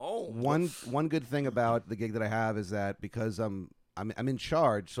one good thing about the gig that I have is that because I'm in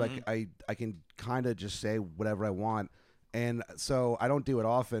charge, so I can kind of just say whatever I want, and so I don't do it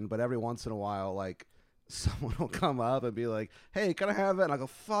often, but every once in a while, like someone will come up and be like, "Hey, can I have it?" And I go,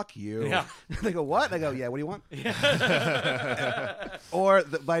 "Fuck you." Yeah. They go, "What?" And I go, "Yeah, what do you want?" Yeah. Or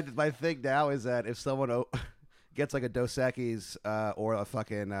my thing now is that if someone gets like a Dos Equis or a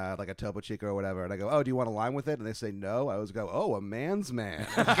fucking like a Topo Chico or whatever, and I go, "Oh, do you want a lime with it?" And they say no, I always go, "Oh, a man's man."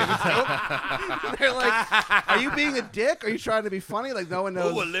 They're like, "Are you being a dick? Are you trying to be funny?" Like no one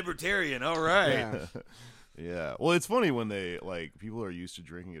knows. Oh, a libertarian. All right. Yeah. Yeah. Well, it's funny when they like people are used to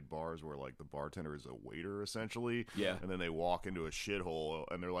drinking at bars where like the bartender is a waiter essentially. Yeah. And then they walk into a shithole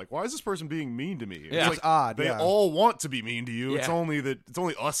and they're like, "Why is this person being mean to me?" Yeah. It's It's odd, They yeah. all want to be mean to you. Yeah. It's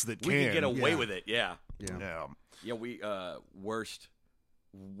only us that We can get away Yeah. with it. Yeah. Yeah. Yeah,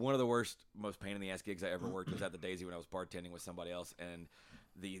 one of the worst, most pain in the ass gigs I ever worked was at the Daisy when I was bartending with somebody else, and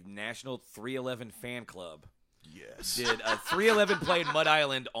the National 311 Fan Club Yes. did a 311 played Mud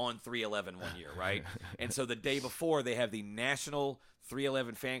Island on 311 one year, right? And so the day before they have the National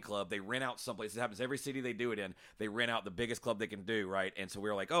 311 Fan Club. They rent out someplace. It happens every city they do it in. They rent out the biggest club they can do, right? And so we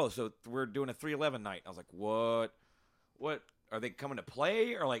were like, oh, so we're doing a 311 night. I was like, what? What? Are they coming to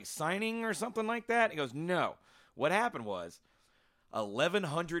play or like signing or something like that? He goes, no. What happened was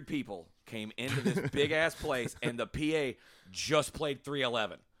 1,100 people came into this big ass place and the PA just played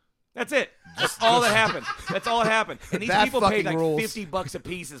 311. That's it. That's all that happened. That's all that happened. And these That people paid fucking like rules. $50 a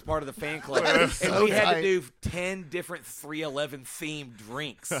piece as part of the fan club. That And is so we had to tight. do 10 different 311 themed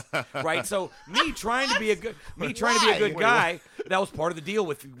drinks. Right? So me trying to be a good guy, that was part of the deal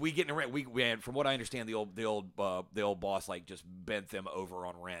with we getting rent. We had, from what I understand, the old boss like just bent them over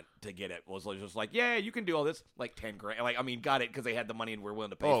on rent to get it. Was just like, yeah, you can do all this, like 10 grand. Like, I mean, got it because they had the money and were willing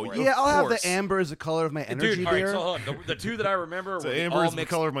to pay for it. Yeah, I'll have course. the amber as the color of my energy Dude, all right, beer. so hold on. The two that I remember So were amber all is the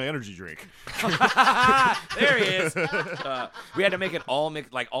mixed. color of my energy drink. There he is. We had to make it all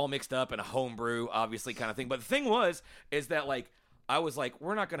mixed up and a homebrew, obviously, kind of thing. But the thing is that like I was like,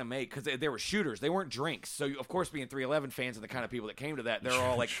 we're not gonna make because they were shooters. They weren't drinks. So of course, being 311 fans and the kind of people that came to that, they're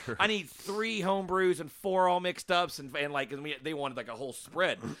all like, I need 3 homebrews and 4 all mixed ups and like they wanted like a whole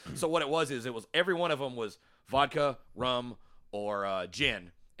spread. So what it was every one of them was vodka, rum, or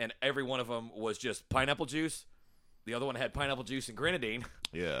gin, and every one of them was just pineapple juice. The other one had pineapple juice and grenadine.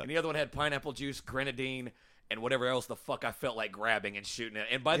 Yeah. And the other one had pineapple juice, grenadine, and whatever else the fuck I felt like grabbing and shooting it.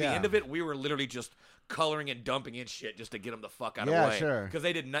 And by the end of it, we were literally just coloring and dumping in shit just to get them the fuck out of the way. Sure. Because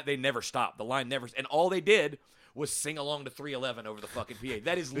they never stopped. The line never, and all they did was sing along to 311 over the fucking PA.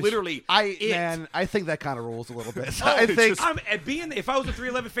 That is literally it. I think that kind of rules a little bit. Oh, I think if I was a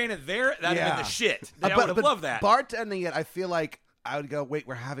 311 fan in there, that'd have been the shit. I would have loved that. Bartending it, I feel like I would go, wait,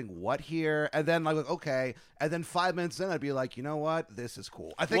 we're having what here? And then like, okay. And then 5 minutes in, I'd be like, you know what? This is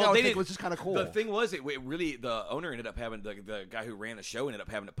cool. I think it was just kind of cool. The thing was, it really, the owner ended up having, the guy who ran the show ended up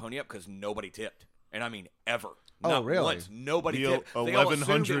having to pony up because nobody tipped. And I mean, ever. Not really? once. Nobody The tipped. They all assumed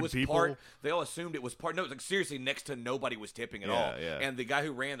 1,100 it was people? They all assumed it was part. No, like seriously, next to nobody was tipping at Yeah, all. yeah. And the guy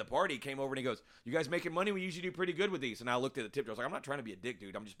who ran the party came over and he goes, "You guys making money? We usually do pretty good with these." And I looked at the tip jar. I was like, "I'm not trying to be a dick,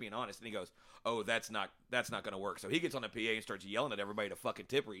 dude. I'm just being honest." And he goes, "Oh, that's not going to work." So he gets on the PA and starts yelling at everybody to fucking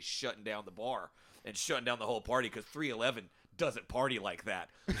tip, or he's shutting down the bar and shutting down the whole party because 311 doesn't party like that.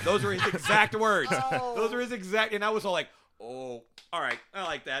 Those are his exact words. Those are his exact. And I was all like, oh, all right, I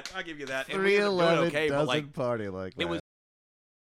like that. I'll give you that. And we ended up doing 311 okay, but doesn't like party like that.